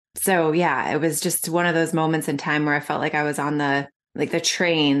So yeah, it was just one of those moments in time where I felt like I was on the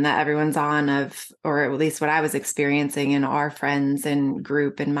train that everyone's on or at least what I was experiencing in our friends and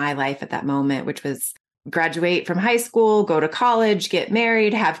group in my life at that moment, which was graduate from high school, go to college, get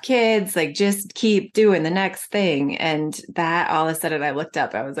married, have kids, like just keep doing the next thing. And that all of a sudden I looked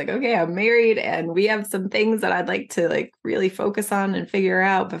up, I was like, okay, I'm married and we have some things that I'd like to like really focus on and figure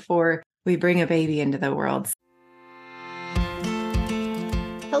out before we bring a baby into the world.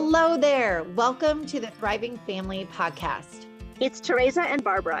 Hello there. Welcome to the Thriving Family Podcast. It's Teresa and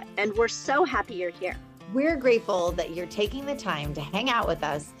Barbara, and we're so happy you're here. We're grateful that you're taking the time to hang out with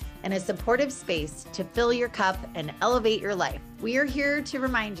us in a supportive space to fill your cup and elevate your life. We are here to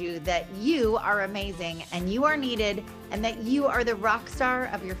remind you that you are amazing and you are needed and that you are the rock star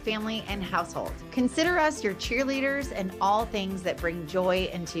of your family and household. Consider us your cheerleaders and all things that bring joy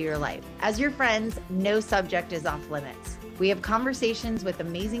into your life. As your friends, no subject is off limits. We have conversations with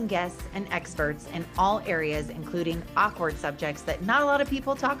amazing guests and experts in all areas, including awkward subjects that not a lot of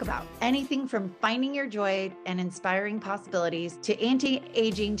people talk about. Anything from finding your joy and inspiring possibilities to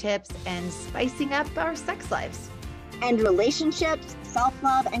anti-aging tips and spicing up our sex lives. And relationships,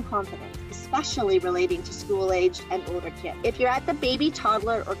 self-love, and confidence, especially relating to school-aged and older kids. If you're at the baby,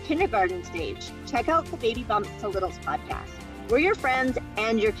 toddler, or kindergarten stage, check out the Baby Bumps to Littles podcast. We're your friends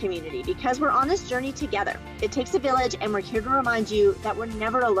and your community because we're on this journey together. It takes a village, and we're here to remind you that we're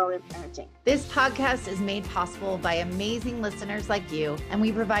never alone in parenting. This podcast is made possible by amazing listeners like you, and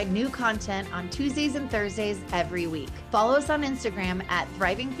we provide new content on Tuesdays and Thursdays every week. Follow us on Instagram at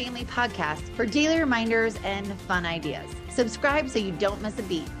Thriving Family Podcast for daily reminders and fun ideas. Subscribe so you don't miss a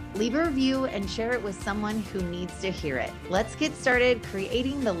beat. Leave a review and share it with someone who needs to hear it. Let's get started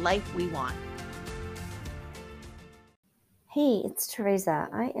creating the life we want. Hey, it's Teresa.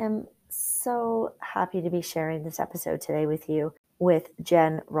 I am so happy to be sharing this episode today with you with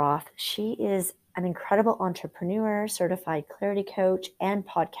Jen Roth. She is an incredible entrepreneur, certified clarity coach, and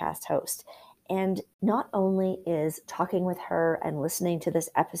podcast host. And not only is talking with her and listening to this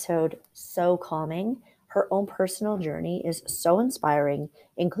episode so calming, her own personal journey is so inspiring,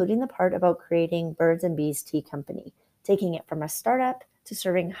 including the part about creating Birds and Beas Tea Company, taking it from a startup to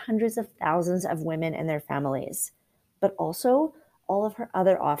serving hundreds of thousands of women and their families, but also all of her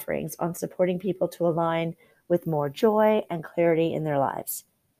other offerings on supporting people to align with more joy and clarity in their lives.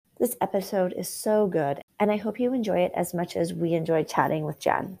 This episode is so good, and I hope you enjoy it as much as we enjoyed chatting with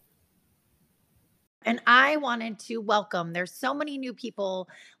Jen. And I wanted to welcome, there's so many new people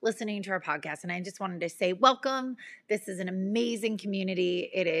listening to our podcast, and I just wanted to say welcome. This is an amazing community.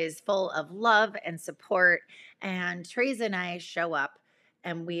 It is full of love and support, and Teresa and I show up,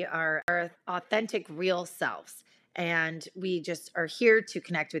 and we are our authentic, real selves. And we just are here to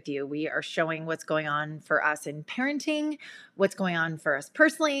connect with you. We are showing what's going on for us in parenting, what's going on for us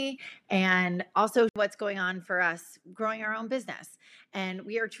personally, and also what's going on for us growing our own business. And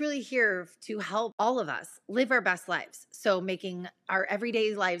we are truly here to help all of us live our best lives. So making our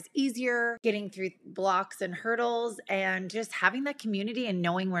everyday lives easier, getting through blocks and hurdles, and just having that community and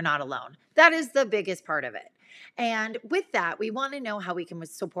knowing we're not alone. That is the biggest part of it. And with that, we want to know how we can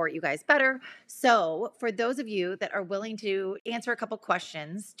support you guys better. So for those of you that are willing to answer a couple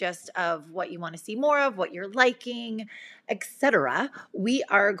questions just of what you want to see more of, what you're liking, etc., we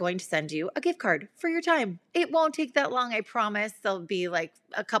are going to send you a gift card for your time. It won't take that long, I promise. There'll be like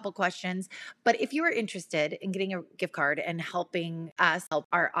a couple questions. But if you are interested in getting a gift card and helping us help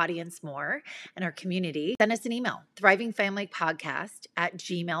our audience more and our community, send us an email,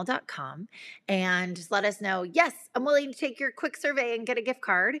 thrivingfamilypodcast@gmail.com, and just let us know, yes, I'm willing to take your quick survey and get a gift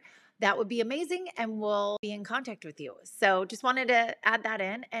card. That would be amazing, and we'll be in contact with you. So just wanted to add that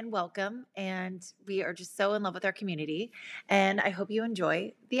in and welcome. And we are just so in love with our community, and I hope you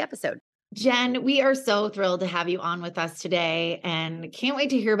enjoy the episode. Jen, we are so thrilled to have you on with us today, and can't wait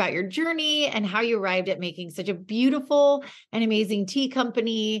to hear about your journey and how you arrived at making such a beautiful and amazing tea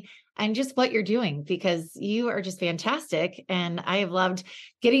company and just what you're doing, because you are just fantastic. And I have loved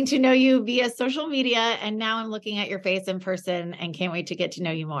getting to know you via social media, and now I'm looking at your face in person and can't wait to get to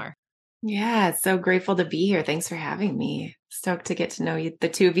know you more. Yeah, so grateful to be here. Thanks for having me. Stoked to get to know you, the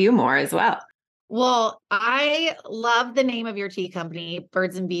two of you more as well. Well, I love the name of your tea company,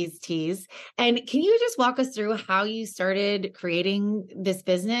 Birds and Beas Teas. And can you just walk us through how you started creating this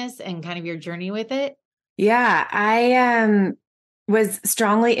business and kind of your journey with it? Yeah, I was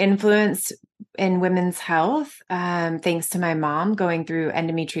strongly influenced in women's health, thanks to my mom going through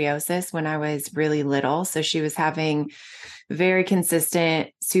endometriosis when I was really little. So she was having very consistent,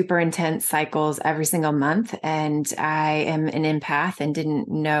 super intense cycles every single month. And I am an empath and didn't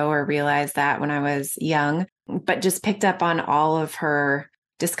know or realize that when I was young, but just picked up on all of her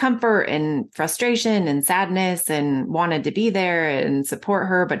discomfort and frustration and sadness and wanted to be there and support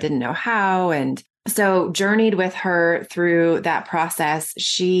her, but didn't know how. And so journeyed with her through that process.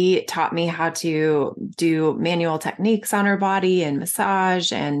 She taught me how to do manual techniques on her body and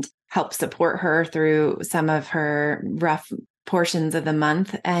massage and help support her through some of her rough portions of the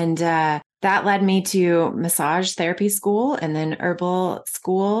month. And that led me to massage therapy school and then herbal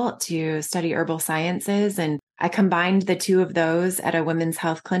school to study herbal sciences. And I combined the two of those at a women's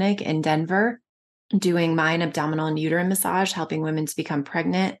health clinic in Denver, doing mine abdominal and uterine massage, helping women to become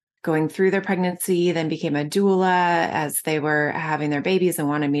pregnant, going through their pregnancy, then became a doula as they were having their babies and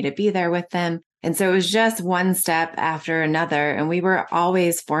wanted me to be there with them. And so it was just one step after another. And we were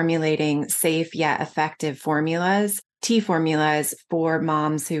always formulating safe yet effective formulas, tea formulas for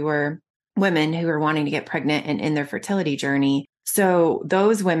moms who were women who were wanting to get pregnant and in their fertility journey. So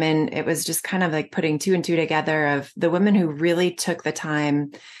those women, it was just kind of like putting two and two together of the women who really took the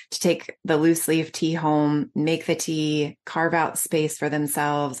time to take the loose leaf tea home, make the tea, carve out space for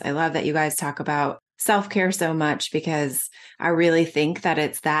themselves. I love that you guys talk about self-care so much because I really think that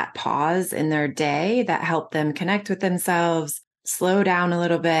it's that pause in their day that helped them connect with themselves, slow down a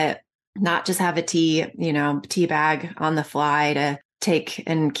little bit, not just have a tea bag on the fly to take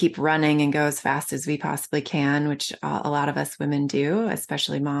and keep running and go as fast as we possibly can, which a lot of us women do,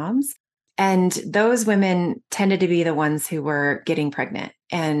 especially moms. And those women tended to be the ones who were getting pregnant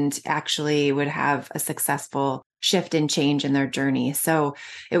and actually would have a successful shift and change in their journey. So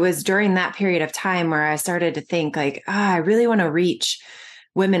it was during that period of time where I started to think like, I really want to reach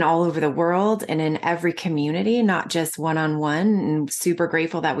women all over the world and in every community, not just one-on-one. And super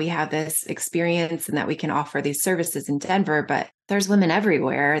grateful that we have this experience and that we can offer these services in Denver, but there's women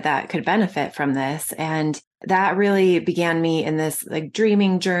everywhere that could benefit from this. And that really began me in this like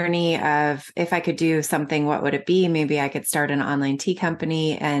dreaming journey of if I could do something, what would it be? Maybe I could start an online tea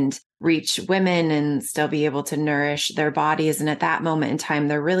company and reach women and still be able to nourish their bodies. And at that moment in time,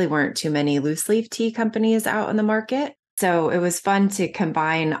 there really weren't too many loose leaf tea companies out in the market. So it was fun to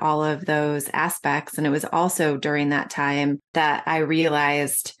combine all of those aspects. And it was also during that time that I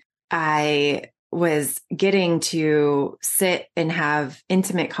realized I was getting to sit and have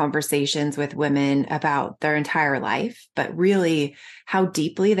intimate conversations with women about their entire life, but really how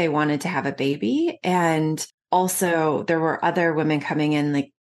deeply they wanted to have a baby. And also there were other women coming in,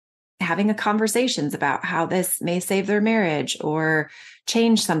 like having a conversations about how this may save their marriage or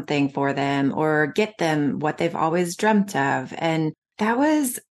change something for them or get them what they've always dreamt of. And that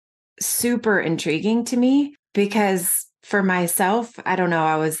was super intriguing to me because for myself, I don't know,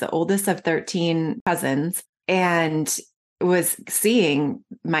 I was the oldest of 13 cousins and was seeing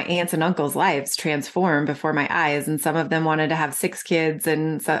my aunts and uncles' lives transform before my eyes. And some of them wanted to have 6 kids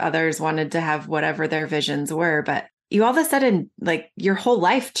and so others wanted to have whatever their visions were. But you all of a sudden, like your whole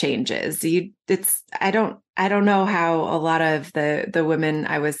life changes. I don't know how a lot of the women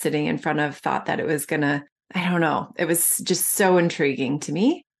I was sitting in front of thought that it was gonna, I don't know. It was just so intriguing to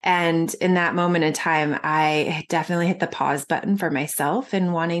me. And in that moment in time, I definitely hit the pause button for myself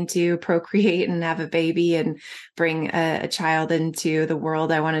and wanting to procreate and have a baby and bring a child into the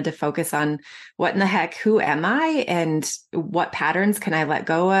world. I wanted to focus on what in the heck, who am I and what patterns can I let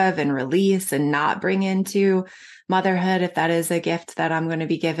go of and release and not bring into motherhood if that is a gift that I'm going to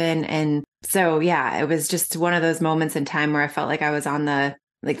be given. And so, yeah, it was just one of those moments in time where I felt like I was on the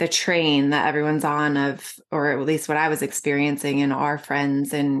train that everyone's on of, or at least what I was experiencing in our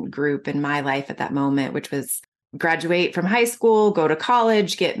friends and group in my life at that moment, which was graduate from high school, go to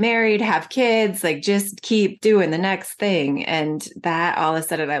college, get married, have kids, like just keep doing the next thing. And that all of a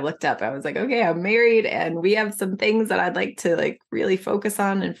sudden I looked up, I was like, okay, I'm married and we have some things that I'd like to like really focus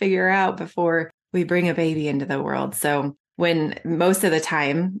on and figure out before we bring a baby into the world. So when most of the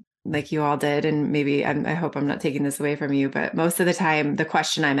time, like you all did, and maybe I hope I'm not taking this away from you, but most of the time, the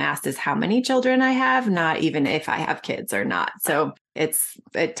question I'm asked is how many children I have, not even if I have kids or not. So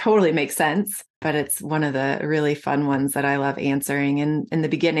it totally makes sense, but it's one of the really fun ones that I love answering. And in the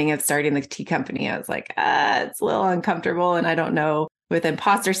beginning of starting the tea company, I was like, it's a little uncomfortable and I don't know with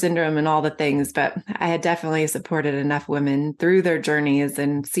imposter syndrome and all the things, but I had definitely supported enough women through their journeys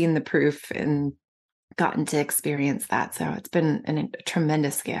and seen the proof and gotten to experience that. So it's been a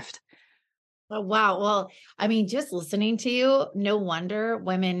tremendous gift. Oh, wow. Well, I mean, just listening to you, no wonder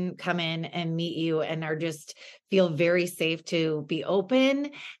women come in and meet you and are just feel very safe to be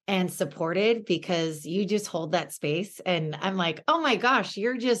open and supported because you just hold that space. And I'm like, oh my gosh,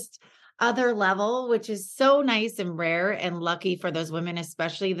 you're just other level, which is so nice and rare and lucky for those women,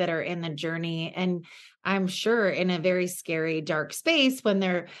 especially that are in the journey. And I'm sure in a very scary, dark space when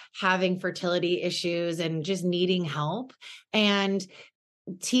they're having fertility issues and just needing help. And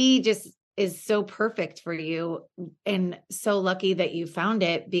tea just is so perfect for you, and so lucky that you found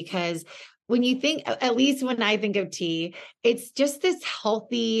it, because when you think, at least when I think of tea, it's just this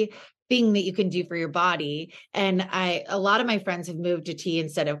healthy thing that you can do for your body. And a lot of my friends have moved to tea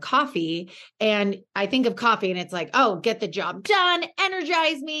instead of coffee. And I think of coffee and it's like, oh, get the job done,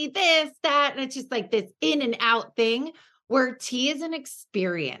 energize me, this, that. And it's just like this in and out thing, where tea is an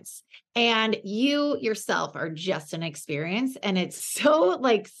experience. And you yourself are just an experience. And it's so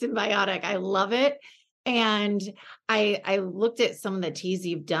like symbiotic. I love it. And I looked at some of the teas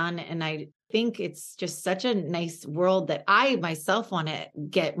you've done, and I think it's just such a nice world that I myself want to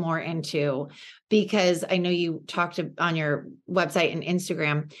get more into, because I know you talked on your website and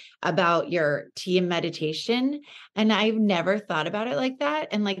Instagram about your tea and meditation. And I've never thought about it like that.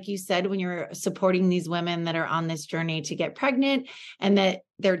 And like you said, when you're supporting these women that are on this journey to get pregnant, and that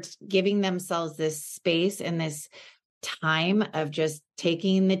they're giving themselves this space and this time of just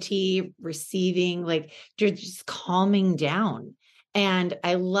taking the tea, receiving, like you're just calming down. And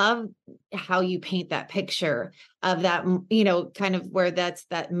I love how you paint that picture of that, kind of where that's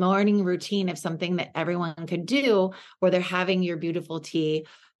that morning routine of something that everyone could do, where they're having your beautiful tea,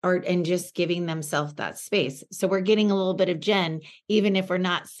 and just giving themselves that space. So we're getting a little bit of Jen, even if we're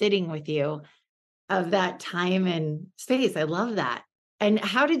not sitting with you, of that time and space. I love that. And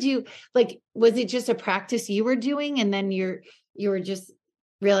how did you, like, was it just a practice you were doing, and then you were just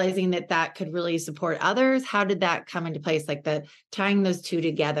realizing that could really support others? How did that come into place? Like the tying those two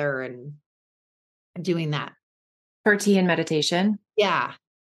together and doing that? For tea and meditation? Yeah.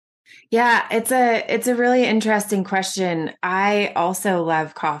 Yeah, it's a really interesting question. I also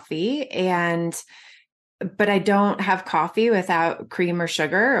love coffee, but I don't have coffee without cream or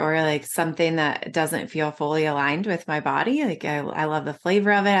sugar, or like something that doesn't feel fully aligned with my body. Like I love the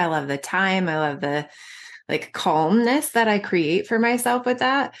flavor of it. I love the time. I love the like calmness that I create for myself with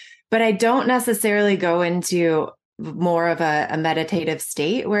that. But I don't necessarily go into more of a meditative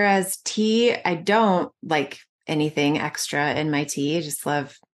state. Whereas tea, I don't like anything extra in my tea. I just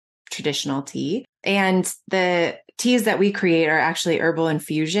love traditional tea. And the teas that we create are actually herbal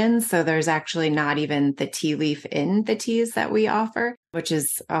infusions. So there's actually not even the tea leaf in the teas that we offer, which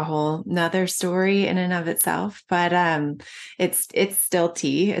is a whole nother story in and of itself. But it's still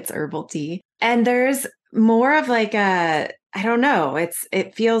tea. It's herbal tea. And there's more of like I don't know,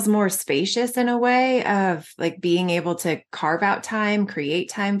 it feels more spacious in a way of like being able to carve out time, create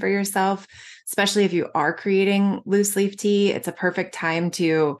time for yourself, especially if you are creating loose leaf tea. It's a perfect time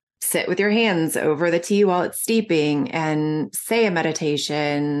to sit with your hands over the tea while it's steeping and say a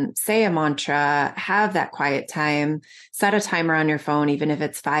meditation, say a mantra, have that quiet time, set a timer on your phone, even if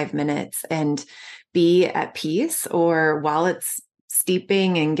it's 5 minutes, and be at peace. Or while it's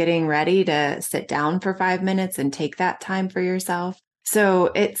steeping and getting ready, to sit down for 5 minutes and take that time for yourself.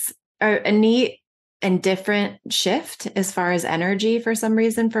 So it's a neat and different shift as far as energy for some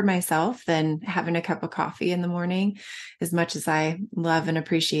reason for myself than having a cup of coffee in the morning, as much as I love and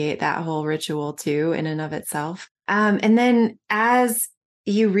appreciate that whole ritual too in and of itself. And then as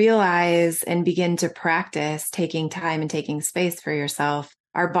you realize and begin to practice taking time and taking space for yourself,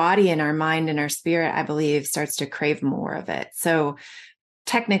 our body and our mind and our spirit, I believe, starts to crave more of it. So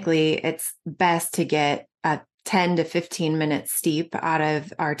technically, it's best to get a 10 to 15 minute steep out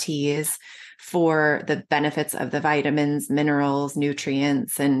of our teas for the benefits of the vitamins, minerals,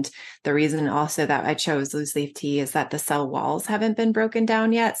 nutrients. And the reason also that I chose loose leaf tea is that the cell walls haven't been broken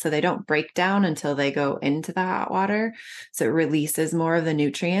down yet. So they don't break down until they go into the hot water. So it releases more of the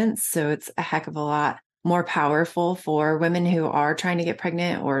nutrients. So it's a heck of a lot more powerful for women who are trying to get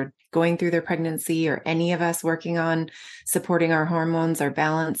pregnant or going through their pregnancy, or any of us working on supporting our hormones or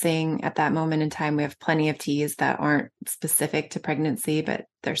balancing at that moment in time. We have plenty of teas that aren't specific to pregnancy, but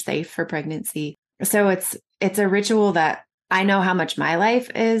they're safe for pregnancy. So it's a ritual that I know how much my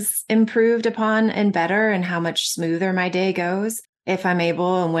life is improved upon and better, and how much smoother my day goes if I'm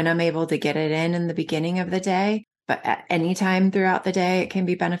able and when I'm able to get it in the beginning of the day. But at any time throughout the day, it can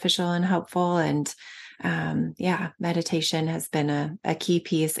be beneficial and helpful. And meditation has been a key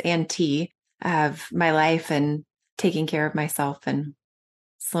piece, and tea, of my life, and taking care of myself and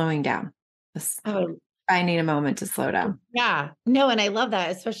slowing down. Just finding a moment to slow down. Yeah, no. And I love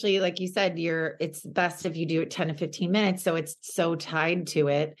that, especially like you said, it's best if you do it 10 to 15 minutes. So it's so tied to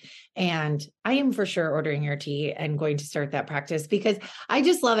it. And I am for sure ordering your tea and going to start that practice, because I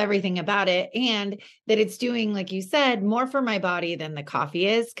just love everything about it. And that it's doing, like you said, more for my body than the coffee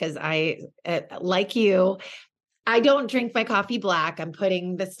is. Cause like you, I don't drink my coffee black. I'm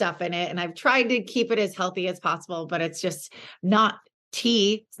putting the stuff in it, and I've tried to keep it as healthy as possible, but it's just not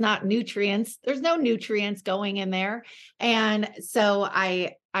tea. It's not nutrients. There's no nutrients going in there. And so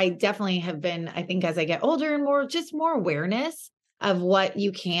I definitely have been, I think as I get older and more awareness of what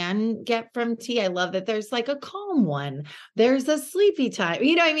you can get from tea. I love that there's like a calm one. There's a sleepy time.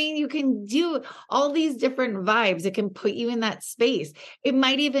 You know what I mean? You can do all these different vibes. It can put you in that space. It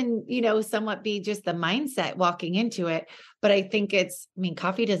might even, somewhat be just the mindset walking into it. But I think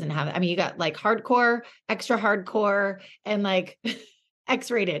coffee doesn't have it. You got like hardcore, extra hardcore, and like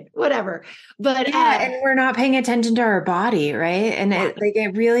X-rated, whatever. But yeah, and we're not paying attention to our body, right? And yeah.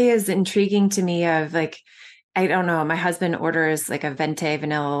 it really is intriguing to me of like, I don't know, my husband orders like a venti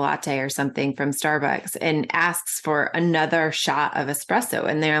vanilla latte or something from Starbucks and asks for another shot of espresso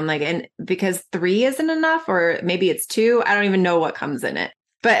in there. I'm like, and because 3 isn't enough, or maybe it's 2, I don't even know what comes in it.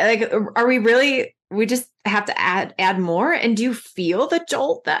 But like, are we just have to add more? And do you feel the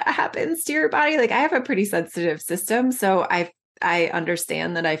jolt that happens to your body? Like I have a pretty sensitive system, so I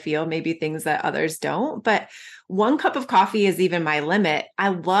understand that I feel maybe things that others don't, but 1 cup of coffee is even my limit. I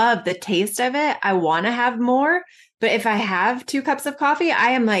love the taste of it. I want to have more, but if I have 2 cups of coffee, I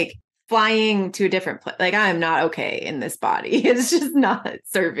am like flying to a different place. Like I am not okay in this body. It's just not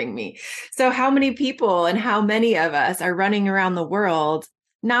serving me. So how many people and how many of us are running around the world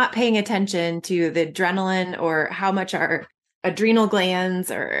not paying attention to the adrenaline or how much our adrenal glands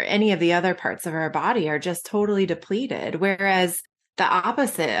or any of the other parts of our body are just totally depleted. Whereas the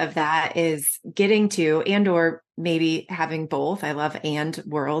opposite of that is getting to, and or maybe having both. I love and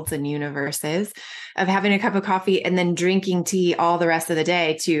worlds and universes of having a cup of coffee and then drinking tea all the rest of the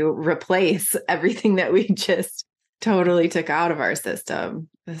day to replace everything that we just totally took out of our system.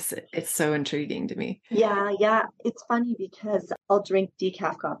 It's so intriguing to me. Yeah. It's funny because I'll drink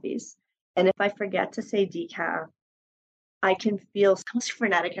decaf coffees. And if I forget to say decaf, I can feel almost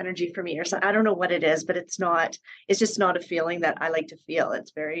frenetic energy for me or something. I don't know what it is, but it's just not a feeling that I like to feel.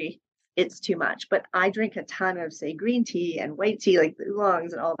 It's too much. But I drink a ton of, say, green tea and white tea, like the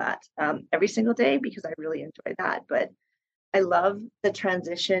oolongs and all that, every single day because I really enjoy that. But I love the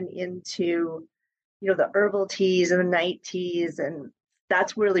transition into, the herbal teas and the night teas. And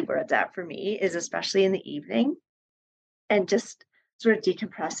that's really where it's at for me, is especially in the evening and just sort of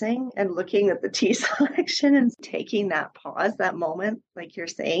decompressing and looking at the tea selection and taking that pause, that moment, like you're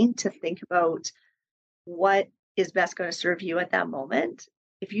saying, to think about what is best going to serve you at that moment.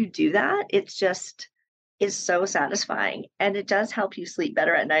 If you do that, it's so satisfying. And it does help you sleep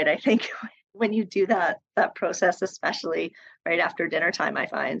better at night, I think, when you do that process, especially right after dinner time, I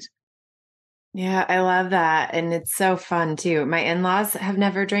find. Yeah, I love that. And it's so fun too. My in-laws have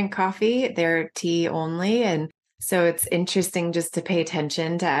never drank coffee. They're tea only. And so it's interesting just to pay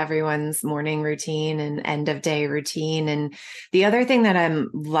attention to everyone's morning routine and end of day routine. And the other thing that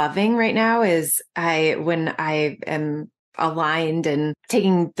I'm loving right now is when I am aligned and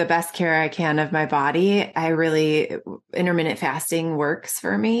taking the best care I can of my body, intermittent fasting works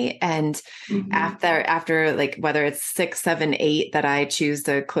for me. And after like, whether it's 6, 7, 8 that I choose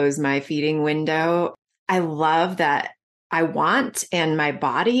to close my feeding window, I love that I want, and my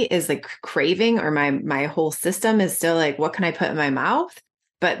body is like craving, or my whole system is still like, what can I put in my mouth?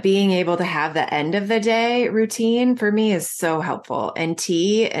 But being able to have the end of the day routine for me is so helpful. And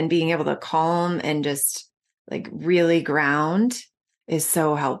tea and being able to calm and just like really ground is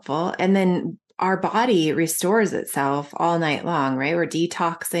so helpful. And then our body restores itself all night long, right? We're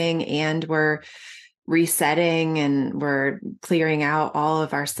detoxing and we're resetting and we're clearing out all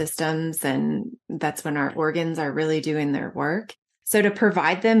of our systems. And that's when our organs are really doing their work. So to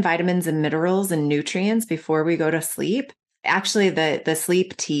provide them vitamins and minerals and nutrients before we go to sleep, actually the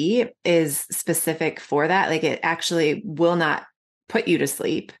sleep tea is specific for that. Like it actually will not put you to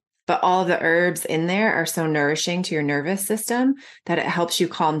sleep, but all the herbs in there are so nourishing to your nervous system that it helps you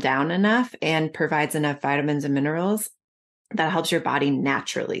calm down enough and provides enough vitamins and minerals that helps your body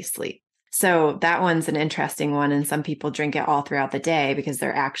naturally sleep. So that one's an interesting one. And some people drink it all throughout the day because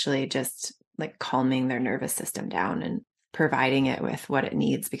they're actually just like calming their nervous system down and providing it with what it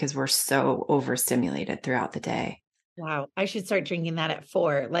needs because we're so overstimulated throughout the day. Wow. I should start drinking that at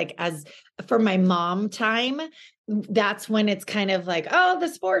 4. Like as for my mom time, that's when it's kind of like, oh, the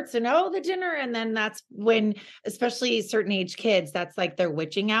sports and oh, the dinner. And then that's when, especially certain age kids, that's like their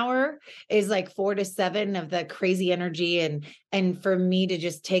witching hour is like 4 to 7 of the crazy energy. And for me to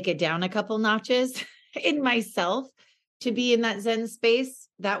just take it down a couple notches in myself to be in that Zen space,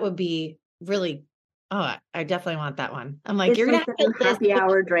 that would be really, I definitely want that one. I'm like, you're going to have a happy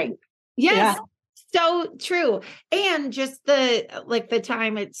hour drink. Yes. Yeah. So true. And just the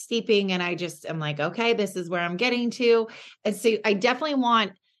time it's steeping and I'm like, okay, this is where I'm getting to. And so I definitely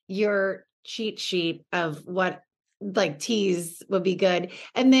want your cheat sheet of what like teas would be good.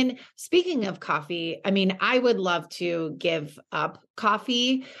 And then speaking of coffee, I mean, I would love to give up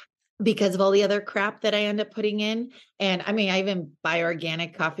coffee because of all the other crap that I end up putting in. And I mean, I even buy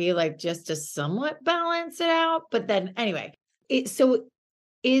organic coffee, like just to somewhat balance it out. But then anyway, so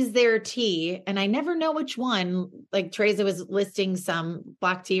is there tea? And I never know which one, like Teresa was listing some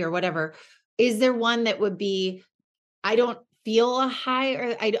black tea or whatever. Is there one that would be, I don't feel a high,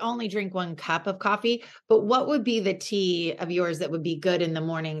 or I'd only drink 1 cup of coffee, but what would be the tea of yours that would be good in the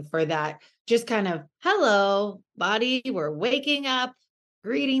morning for that? Just kind of, hello, body, we're waking up,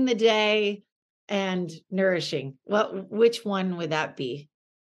 greeting the day and nourishing. Which one would that be?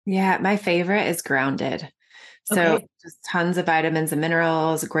 Yeah, my favorite is grounded. So Okay. just tons of vitamins and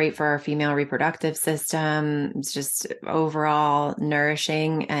minerals, great for our female reproductive system. It's just overall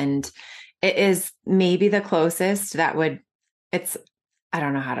nourishing. And it is maybe the closest that would, it's, I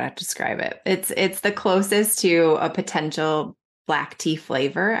don't know how to describe it. It's the closest to a potential black tea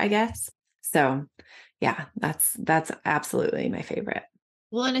flavor, I guess. So yeah, that's absolutely my favorite.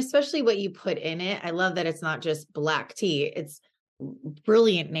 Well, and especially what you put in it. I love that it's not just black tea. It's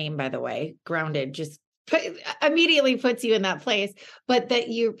brilliant name, by the way, grounded, just immediately puts you in that place, but that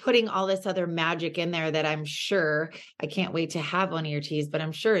you're putting all this other magic in there that I'm sure, I can't wait to have one of your teas, but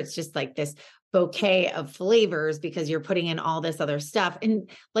I'm sure it's just like this bouquet of flavors because you're putting in all this other stuff. And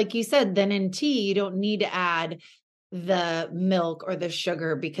like you said, then in tea, you don't need to add the milk or the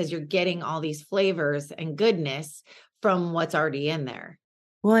sugar because you're getting all these flavors and goodness from what's already in there.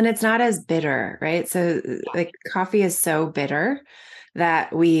 Well, and it's not as bitter, right? So like coffee is so bitter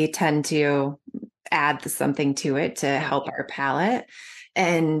that we tend to add something to it to help our palate.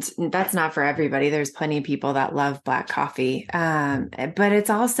 And that's not for everybody. There's plenty of people that love black coffee. But it's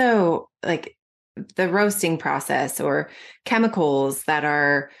also like the roasting process or chemicals that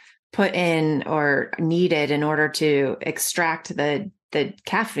are put in or needed in order to extract the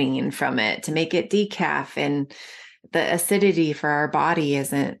caffeine from it to make it decaf, and the acidity for our body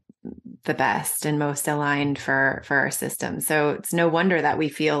isn't the best and most aligned for our system. So it's no wonder that we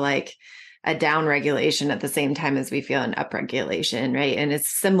feel like a down regulation at the same time as we feel an up regulation, right? And it's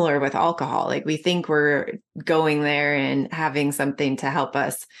similar with alcohol. Like we think we're going there and having something to help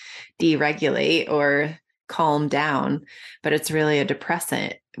us deregulate or calm down, but it's really a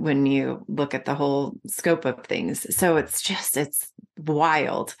depressant when you look at the whole scope of things. So it's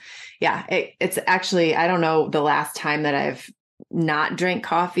wild. Yeah. It's actually, I don't know the last time that I've not drank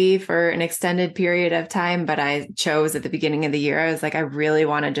coffee for an extended period of time, but I chose at the beginning of the year, I was like, I really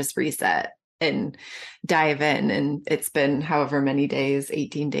want to just reset and dive in. And it's been however many days,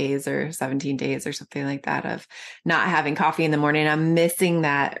 18 days or 17 days or something like that of not having coffee in the morning. I'm missing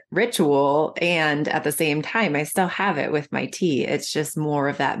that ritual. And at the same time, I still have it with my tea. It's just more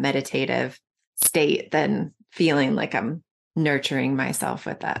of that meditative state than feeling like I'm nurturing myself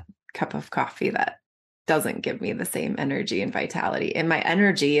with that cup of coffee that doesn't give me the same energy and vitality. And my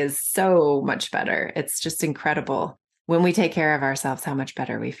energy is so much better. It's just incredible when we take care of ourselves, how much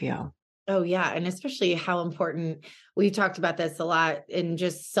better we feel. Oh yeah. And especially how important, we've talked about this a lot in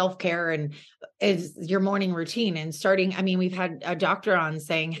just self-care and is your morning routine and starting. I mean, we've had a doctor on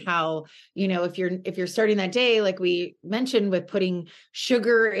saying how, if you're starting that day, like we mentioned with putting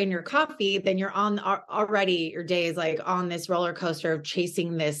sugar in your coffee, then you're on already, your day is like on this roller coaster of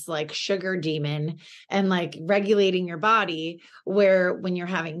chasing this like sugar demon and like regulating your body, where when you're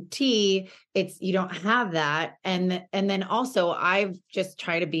having tea, you don't have that. And then also I've just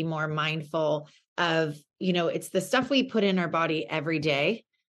tried to be more mindful of, it's the stuff we put in our body every day,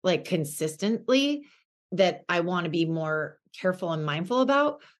 like consistently, that I want to be more careful and mindful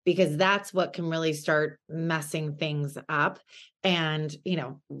about, because that's what can really start messing things up and,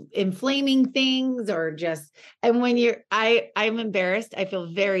 inflaming things or just, and when I'm embarrassed, I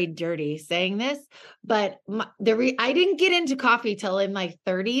feel very dirty saying this, but I didn't get into coffee till in my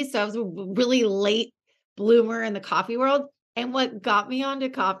 30s. So I was a really late bloomer in the coffee world. And what got me onto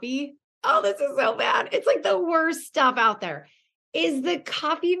coffee, oh, this is so bad, it's like the worst stuff out there, is the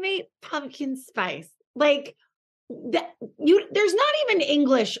Coffee Mate pumpkin spice. Like there's not even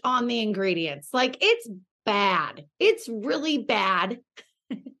English on the ingredients. Like it's bad. It's really bad.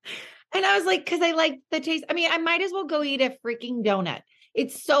 And I was like, cause I like the taste. I mean, I might as well go eat a freaking donut.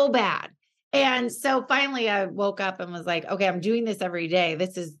 It's so bad. And so finally I woke up and was like, okay, I'm doing this every day.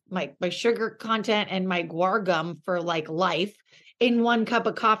 This is my sugar content and my guar gum for like life in 1 cup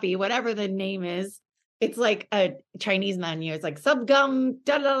of coffee, whatever the name is. It's like a Chinese menu. It's like sub gum.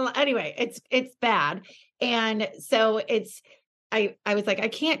 Anyway, it's bad. And so I was like, I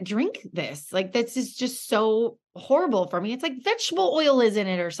can't drink this. Like, this is just so horrible for me. It's like vegetable oil is in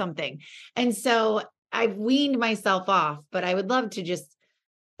it or something. And so I've weaned myself off, but I'd love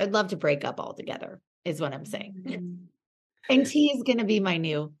to break up altogether is what I'm saying. And tea is going to be my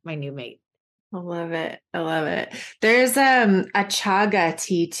new mate. I love it. I love it. There's a chaga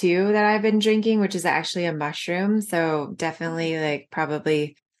tea too that I've been drinking, which is actually a mushroom. So definitely like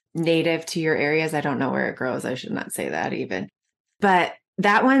probably native to your areas. I don't know where it grows. I should not say that even. But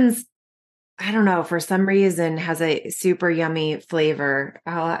that one's, I don't know, for some reason has a super yummy flavor.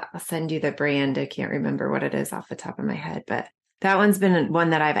 I'll send you the brand. I can't remember what it is off the top of my head, but that one's been one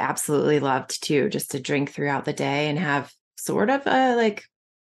that I've absolutely loved too, just to drink throughout the day and have sort of a like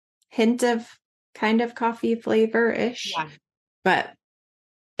hint of kind of coffee flavor-ish. Yeah. But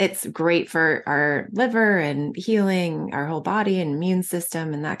it's great for our liver and healing our whole body and immune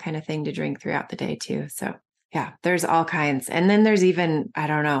system and that kind of thing to drink throughout the day too. So yeah, there's all kinds. And then there's even, I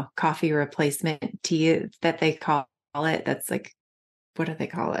don't know, coffee replacement tea that they call it. That's like, what do they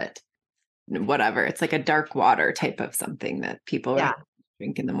call it? Whatever. It's like a dark water type of something that people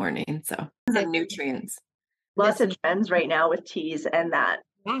drink in the morning. So nutrients. Lots of trends right now with teas and that.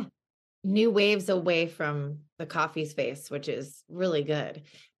 Yeah. New waves away from the coffee space, which is really good.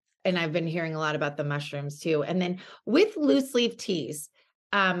 And I've been hearing a lot about the mushrooms too. And then with loose leaf teas,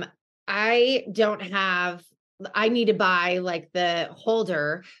 I need to buy like the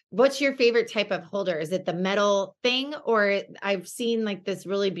holder. What's your favorite type of holder? Is it the metal thing, or I've seen like this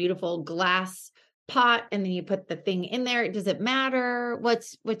really beautiful glass pot and then you put the thing in there? Does it matter?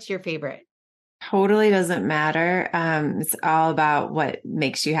 What's your favorite? Totally doesn't matter. It's all about what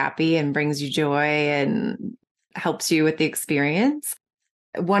makes you happy and brings you joy and helps you with the experience.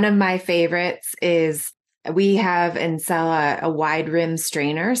 One of my favorites is we have and sell a wide rim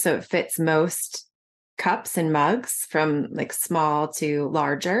strainer. So it fits most cups and mugs from like small to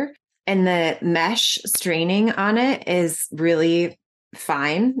larger. And the mesh straining on it is really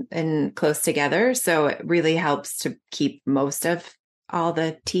fine and close together. So it really helps to keep most of all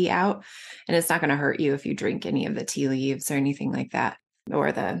the tea out. And it's not going to hurt you if you drink any of the tea leaves or anything like that,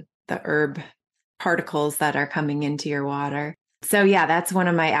 or the herb particles that are coming into your water. So yeah, that's one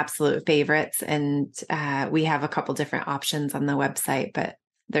of my absolute favorites. And we have a couple different options on the website, but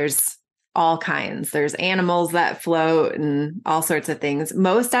there's all kinds. There's animals that float and all sorts of things.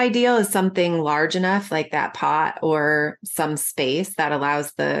 Most ideal is something large enough like that pot or some space that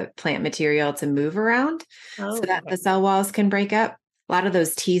allows the plant material to move around so that the cell walls can break up. A lot of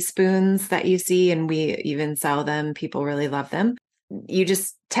those teaspoons that you see, and we even sell them, people really love them. You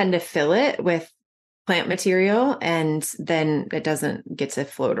just tend to fill it with plant material and then it doesn't get to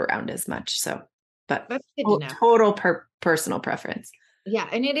float around as much. So, but That's good to know. Total personal preference. Yeah.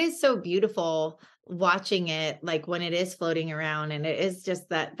 And it is so beautiful watching it, like when it is floating around, and it is just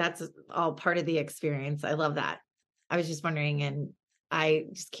that's all part of the experience. I love that. I was just wondering, and I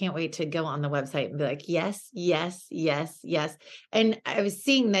just can't wait to go on the website and be like, yes, yes, yes, yes. And I was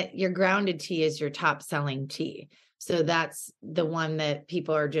seeing that your grounded tea is your top selling tea. So that's the one that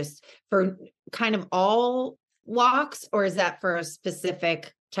people are just for kind of all walks, or is that for a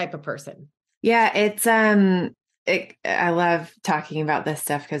specific type of person? Yeah, it's I love talking about this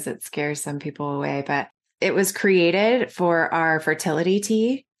stuff because it scares some people away, but it was created for our fertility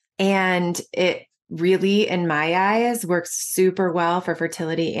tea, and it really, in my eyes, works super well for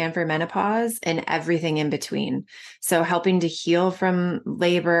fertility and for menopause and everything in between. So helping to heal from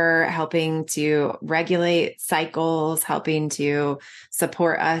labor, helping to regulate cycles, helping to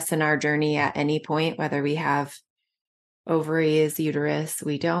support us in our journey at any point, whether we have ovaries, uterus,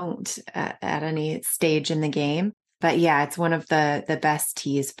 we don't at any stage in the game. But yeah, it's one of the best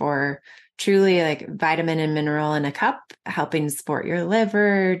teas for truly like vitamin and mineral in a cup, helping support your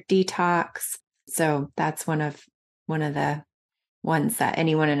liver, detox. So that's one of the ones that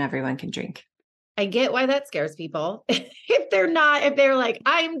anyone and everyone can drink. I get why that scares people. if they're like,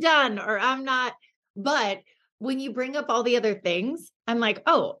 I'm done or I'm not. But when you bring up all the other things, I'm like,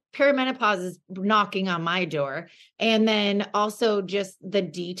 oh, perimenopause is knocking on my door. And then also just the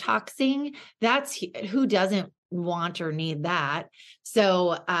detoxing, that's who doesn't want or need that.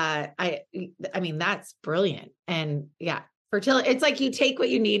 So I mean, that's brilliant. And yeah, fertility, it's like you take what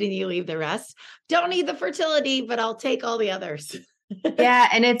you need and you leave the rest. Don't need the fertility, but I'll take all the others. Yeah.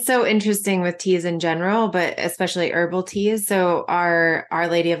 And it's so interesting with teas in general, but especially herbal teas. So Our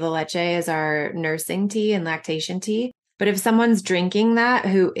Lady of the Leche is our nursing tea and lactation tea. But if someone's drinking that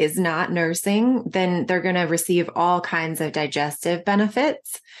who is not nursing, then they're going to receive all kinds of digestive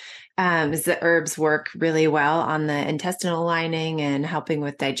benefits. The herbs work really well on the intestinal lining and helping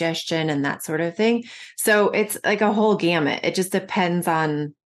with digestion and that sort of thing. So it's like a whole gamut. It just depends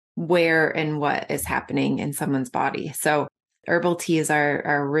on where and what is happening in someone's body. So herbal teas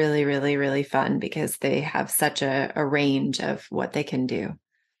are really, really, really fun because they have such a range of what they can do.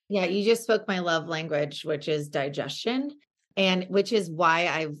 Yeah, you just spoke my love language, which is digestion. And which is why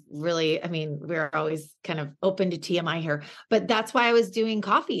I've really, I mean, we're always kind of open to TMI here, but that's why I was doing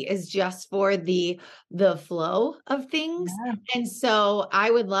coffee, is just for the flow of things. Yeah. And so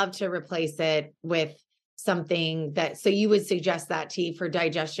I would love to replace it with something that, so you would suggest that tea for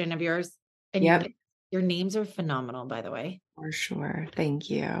digestion of yours. And Yep, your names are phenomenal, by the way. for sure. Thank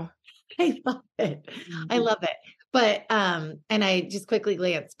you. I love it. I Mhm. love it. But and I just quickly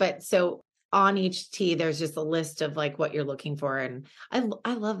glanced, but so on each tea, there's just a list of like what you're looking for. And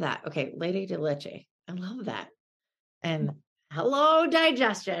I love that. Okay, Lady de Leche. I love that. And hello,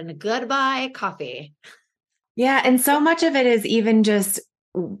 digestion. Goodbye, coffee. Yeah, and so much of it is even just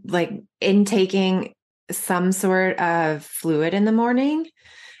like intaking some sort of fluid in the morning.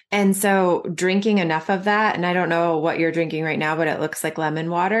 And so drinking enough of that, and I don't know what you're drinking right now, but it looks like lemon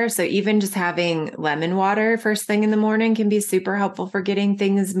water. So even just having lemon water first thing in the morning can be super helpful for getting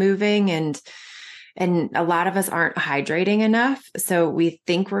things moving. And a lot of us aren't hydrating enough. So we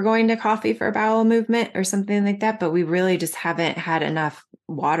think we're going to coffee for bowel movement or something like that, but we really just haven't had enough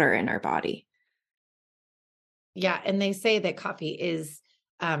water in our body. Yeah. And they say that coffee is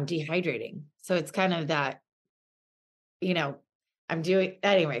dehydrating. So it's kind of that, you know, I'm doing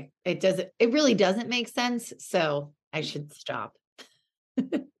anyway. It really doesn't make sense. So I should stop.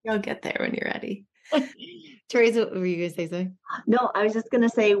 You'll get there when you're ready. Teresa, were you going to say something? No, I was just going to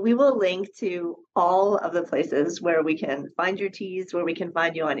say we will link to all of the places where we can find your teas, where we can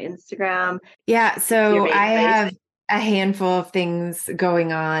find you on Instagram. Yeah, Your so main I place. have a handful of things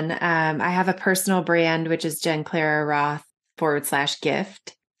going on. I have a personal brand, which is Jen Clara Roth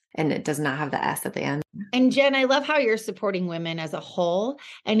 /gift, and it does not have the S at the end. And Jen, I love how you're supporting women as a whole.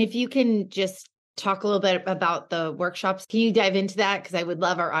 And if you can just talk a little bit about the workshops, can you dive into that? Because I would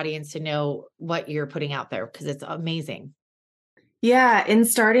love our audience to know what you're putting out there, because it's amazing. Yeah, in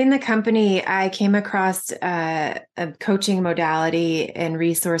starting the company, I came across a coaching modality and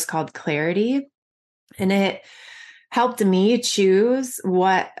resource called Clarity, and it helped me choose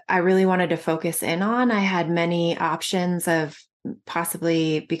what I really wanted to focus in on. I had many options of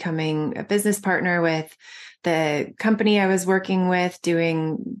possibly becoming a business partner with the company I was working with,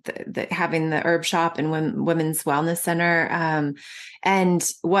 doing having the herb shop and women's wellness center.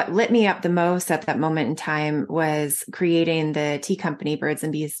 And what lit me up the most at that moment in time was creating the tea company, Birds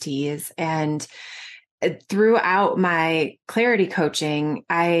and Beas Teas. And throughout my clarity coaching,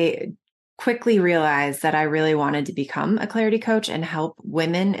 I quickly realized that I really wanted to become a clarity coach and help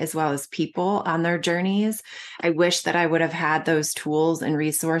women as well as people on their journeys. I wish that I would have had those tools and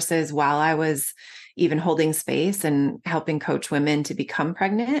resources while I was even holding space and helping coach women to become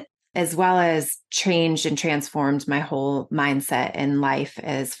pregnant, as well as changed and transformed my whole mindset in life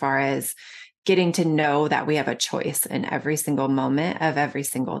as far as getting to know that we have a choice in every single moment of every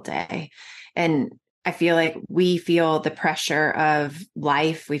single day. And I feel like we feel the pressure of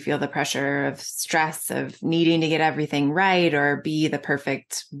life. We feel the pressure of stress of needing to get everything right or be the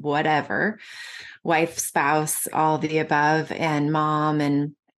perfect whatever, wife, spouse, all the above, and mom.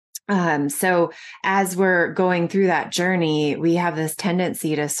 And so as we're going through that journey, we have this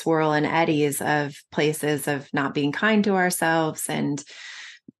tendency to swirl in eddies of places of not being kind to ourselves and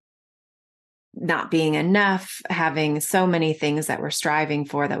not being enough, having so many things that we're striving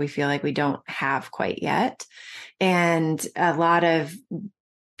for that we feel like we don't have quite yet. And a lot of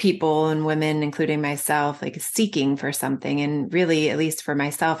people and women, including myself, like seeking for something. And really, at least for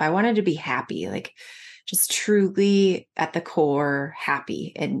myself, I wanted to be happy, like just truly at the core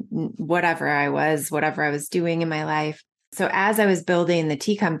happy in whatever I was doing in my life. So as I was building the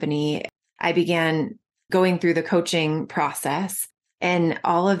tea company, I began going through the coaching process, and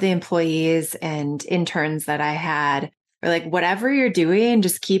all of the employees and interns that I had were like, whatever you're doing,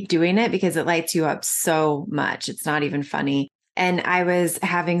 just keep doing it because it lights you up so much. It's not even funny. And I was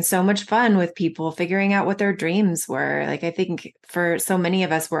having so much fun with people figuring out what their dreams were. Like, I think for so many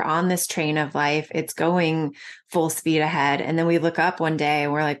of us, we're on this train of life. It's going full speed ahead. And then we look up one day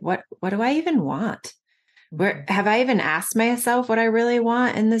and we're like, what do I even want? Where have I even asked myself what I really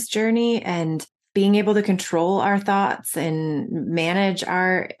want in this journey? And being able to control our thoughts and manage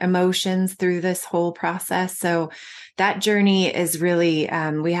our emotions through this whole process. So that journey is really,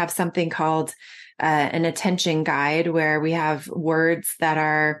 we have something called an attention guide where we have words that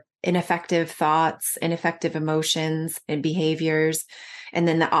are ineffective thoughts, ineffective emotions and behaviors. And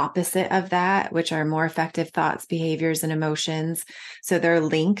then the opposite of that, which are more effective thoughts, behaviors, and emotions. So they're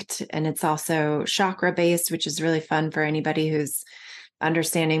linked. And it's also chakra based, which is really fun for anybody who's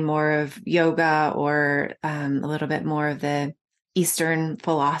understanding more of yoga or a little bit more of the Eastern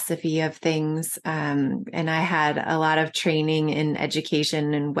philosophy of things. And I had a lot of training in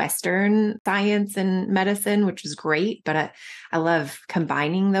education in Western science and medicine, which was great, but I love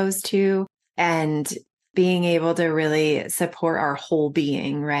combining those two and being able to really support our whole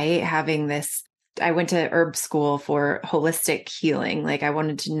being, right? Having this, I went to herb school for holistic healing. Like I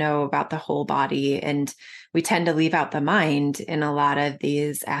wanted to know about the whole body, and we tend to leave out the mind in a lot of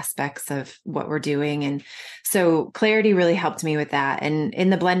these aspects of what we're doing. And so clarity really helped me with that. And in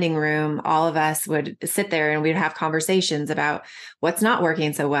the blending room, all of us would sit there and we'd have conversations about what's not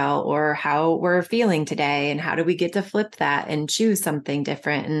working so well or how we're feeling today and how do we get to flip that and choose something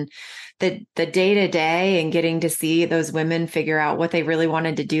different. And the day to day and getting to see those women figure out what they really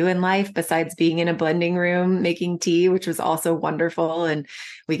wanted to do in life besides being in a blending room making tea, which was also wonderful. And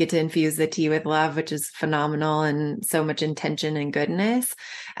we get to infuse the tea with love, which is phenomenal, and so much intention and goodness.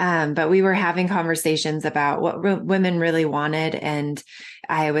 But we were having conversations about what women really wanted, and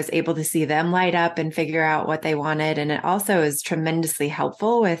I was able to see them light up and figure out what they wanted. And it also is tremendously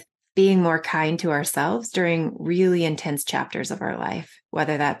helpful with being more kind to ourselves during really intense chapters of our life,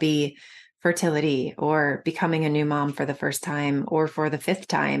 whether that be fertility or becoming a new mom for the first time or for the fifth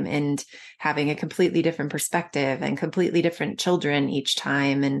time, and having a completely different perspective and completely different children each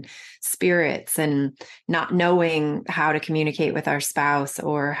time, and spirits, and not knowing how to communicate with our spouse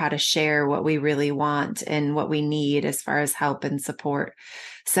or how to share what we really want and what we need as far as help and support.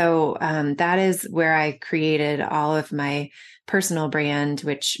 So that is where I created all of my personal brand,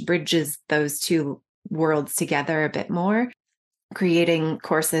 which bridges those two worlds together a bit more, creating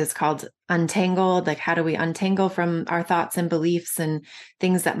courses called Untangled, like how do we untangle from our thoughts and beliefs and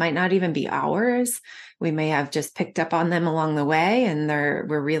things that might not even be ours. We may have just picked up on them along the way, and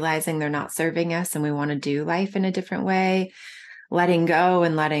we're realizing they're not serving us and we want to do life in a different way. Letting go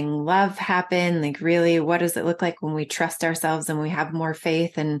and letting love happen. Like really, what does it look like when we trust ourselves and we have more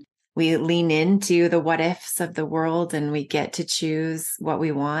faith and we lean into the what ifs of the world and we get to choose what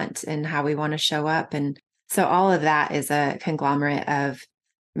we want and how we want to show up. And so all of that is a conglomerate of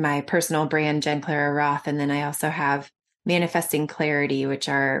my personal brand, Jen Clara Roth. And then I also have Manifesting Clarity, which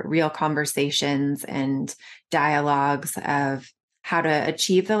are real conversations and dialogues of how to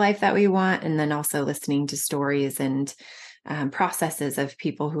achieve the life that we want. And then also listening to stories and processes of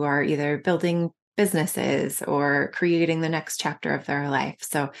people who are either building businesses or creating the next chapter of their life.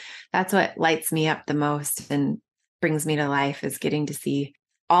 So that's what lights me up the most and brings me to life, is getting to see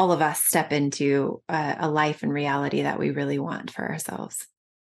all of us step into a life and reality that we really want for ourselves.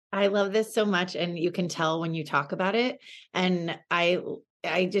 I love this so much. And you can tell when you talk about it. And I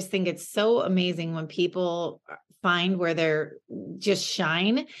just think it's so amazing when people find where they're just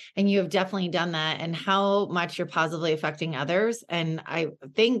shine. And you have definitely done that, and how much you're positively affecting others. And I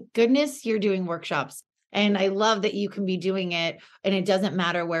thank goodness you're doing workshops. And I love that you can be doing it, and it doesn't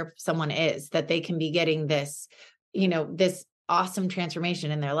matter where someone is, that they can be getting this, this awesome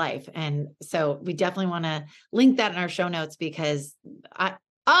transformation in their life. And so we definitely want to link that in our show notes, because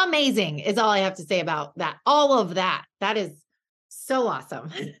amazing is all I have to say about that. All of that. That is so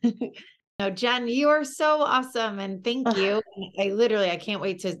awesome. No, Jen, you are so awesome. And thank you. I can't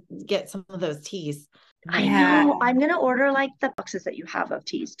wait to get some of those teas. I know. I'm going to order like the boxes that you have of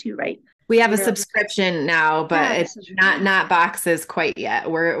teas too, right? We have a subscription now, but it's not boxes quite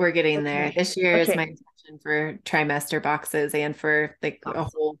yet. We're getting there. This year is my intention for trimester boxes and for like a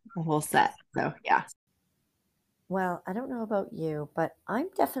whole set. So yeah. Well, I don't know about you, but I'm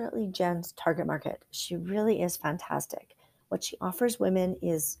definitely Jen's target market. She really is fantastic. What she offers women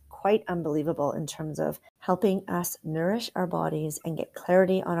is quite unbelievable in terms of helping us nourish our bodies and get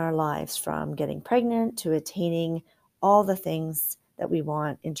clarity on our lives, from getting pregnant to attaining all the things that we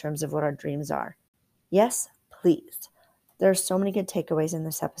want in terms of what our dreams are. Yes, please. There are so many good takeaways in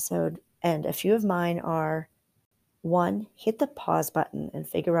this episode, and a few of mine are: 1, hit the pause button and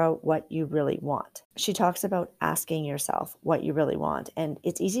figure out what you really want. She talks about asking yourself what you really want, and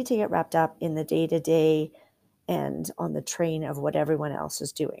it's easy to get wrapped up in the day-to-day and on the train of what everyone else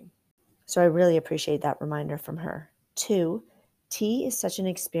is doing. So I really appreciate that reminder from her. 2, tea is such an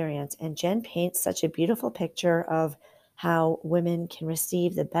experience, and Jen paints such a beautiful picture of how women can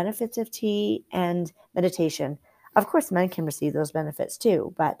receive the benefits of tea and meditation. Of course, men can receive those benefits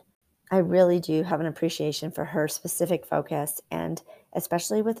too, but I really do have an appreciation for her specific focus, and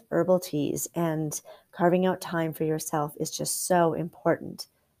especially with herbal teas, and carving out time for yourself is just so important.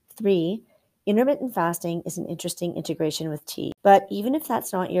 3, intermittent fasting is an interesting integration with tea. But even if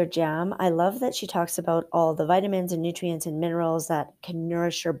that's not your jam, I love that she talks about all the vitamins and nutrients and minerals that can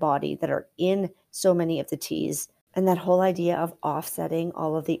nourish your body that are in so many of the teas. and that whole idea of offsetting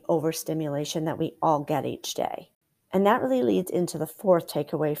all of the overstimulation that we all get each day. And that really leads into the fourth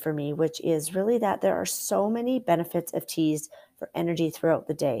takeaway for me, which is really that there are so many benefits of teas for energy throughout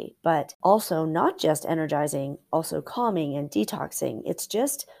the day, but also not just energizing, also calming and detoxing. It's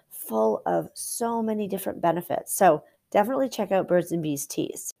just full of so many different benefits. So definitely check out Birds and Bees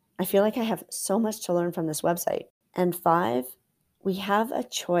teas. I feel like I have so much to learn from this website. And 5, we have a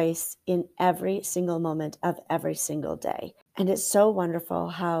choice in every single moment of every single day. And it's so wonderful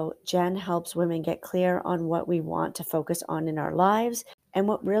how Jen helps women get clear on what we want to focus on in our lives and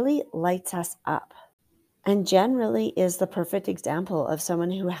what really lights us up. And Jen really is the perfect example of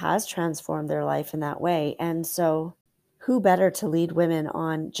someone who has transformed their life in that way. And so who better to lead women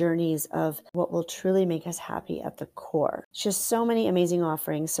on journeys of what will truly make us happy at the core? Just so many amazing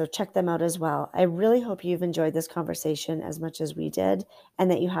offerings, so check them out as well. I really hope you've enjoyed this conversation as much as we did,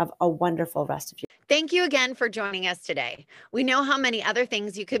 and that you have a wonderful rest of your day. Thank you again for joining us today. We know how many other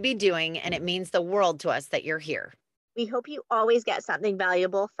things you could be doing, and it means the world to us that you're here. We hope you always get something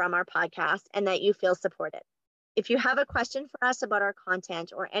valuable from our podcast and that you feel supported. If you have a question for us about our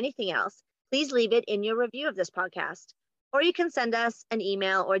content or anything else, please leave it in your review of this podcast, or you can send us an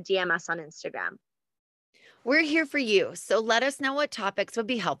email or DM us on Instagram. We're here for you, so let us know what topics would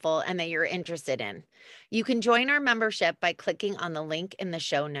be helpful and that you're interested in. You can join our membership by clicking on the link in the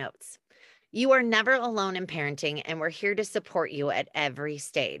show notes. You are never alone in parenting, and we're here to support you at every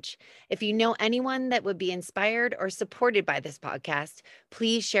stage. If you know anyone that would be inspired or supported by this podcast,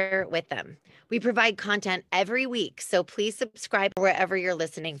 please share it with them. We provide content every week, so please subscribe wherever you're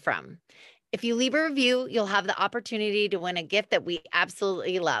listening from. If you leave a review, you'll have the opportunity to win a gift that we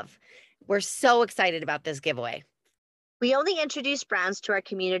absolutely love. We're so excited about this giveaway. We only introduce brands to our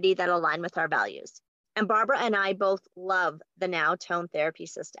community that align with our values. And Barbara and I both love the Now Tone Therapy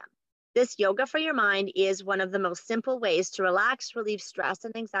System. This yoga for your mind is one of the most simple ways to relax, relieve stress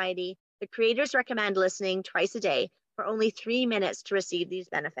and anxiety. The creators recommend listening twice a day for only 3 minutes to receive these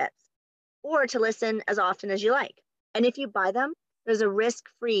benefits, or to listen as often as you like. And if you buy them, there's a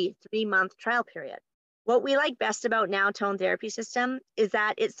risk-free 3-month trial period. What we like best about Now Tone Therapy System is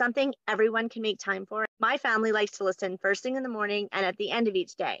that it's something everyone can make time for. My family likes to listen first thing in the morning and at the end of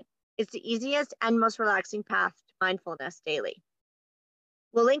each day. It's the easiest and most relaxing path to mindfulness daily.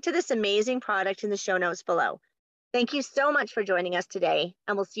 We'll link to this amazing product in the show notes below. Thank you so much for joining us today,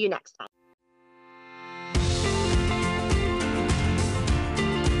 and we'll see you next time.